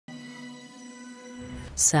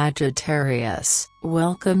Sagittarius,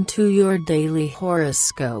 welcome to your daily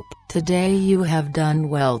horoscope. Today you have done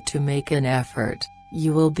well to make an effort.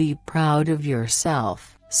 You will be proud of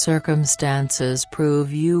yourself. Circumstances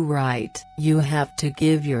prove you right. You have to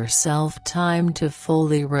give yourself time to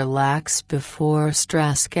fully relax before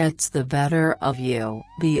stress gets the better of you.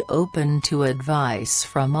 Be open to advice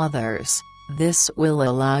from others. This will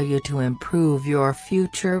allow you to improve your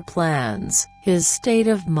future plans. His state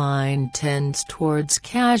of mind tends towards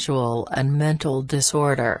casual and mental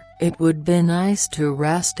disorder. It would be nice to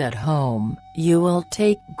rest at home. You will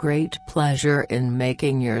take great pleasure in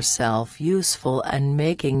making yourself useful and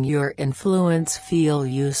making your influence feel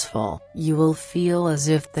useful. You will feel as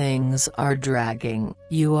if things are dragging.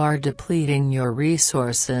 You are depleting your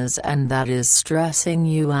resources and that is stressing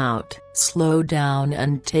you out. Slow down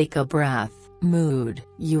and take a breath. Mood.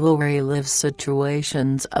 You will relive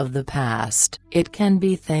situations of the past. It can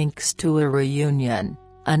be thanks to a reunion,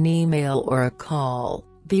 an email or a call.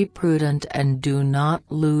 Be prudent and do not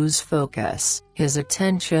lose focus. His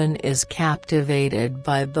attention is captivated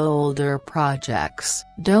by bolder projects.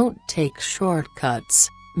 Don't take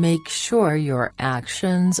shortcuts. Make sure your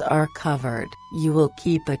actions are covered. You will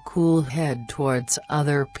keep a cool head towards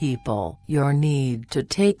other people. Your need to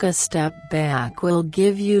take a step back will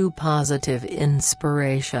give you positive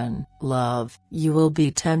inspiration. Love. You will be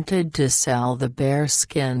tempted to sell the bear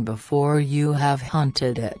skin before you have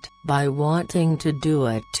hunted it. By wanting to do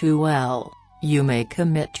it too well, you may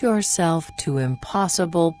commit yourself to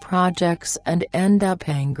impossible projects and end up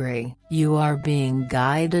angry. You are being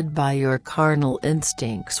guided by your carnal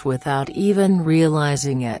instincts without even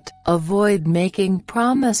realizing it. Avoid making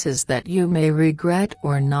promises that you may regret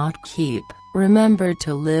or not keep. Remember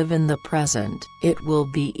to live in the present. It will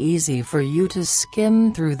be easy for you to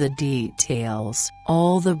skim through the details.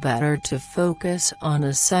 All the better to focus on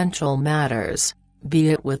essential matters, be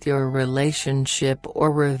it with your relationship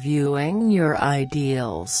or reviewing your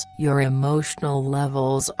ideals. Your emotional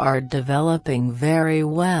levels are developing very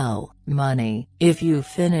well. Money. If you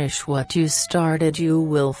finish what you started, you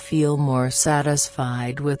will feel more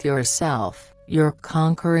satisfied with yourself. Your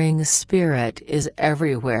conquering spirit is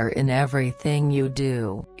everywhere in everything you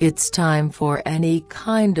do. It's time for any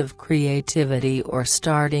kind of creativity or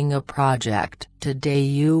starting a project. Today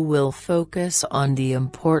you will focus on the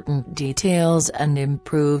important details and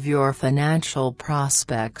improve your financial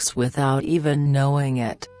prospects without even knowing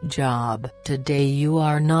it. Job. Today you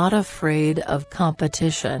are not afraid of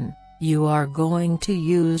competition. You are going to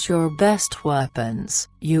use your best weapons.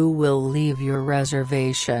 You will leave your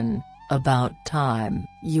reservation. About time.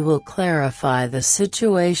 You will clarify the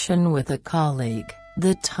situation with a colleague.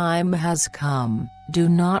 The time has come. Do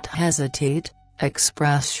not hesitate.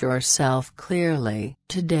 Express yourself clearly.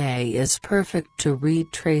 Today is perfect to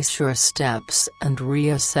retrace your steps and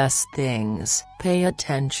reassess things. Pay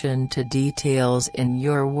attention to details in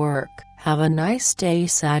your work. Have a nice day,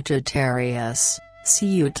 Sagittarius. See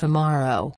you tomorrow.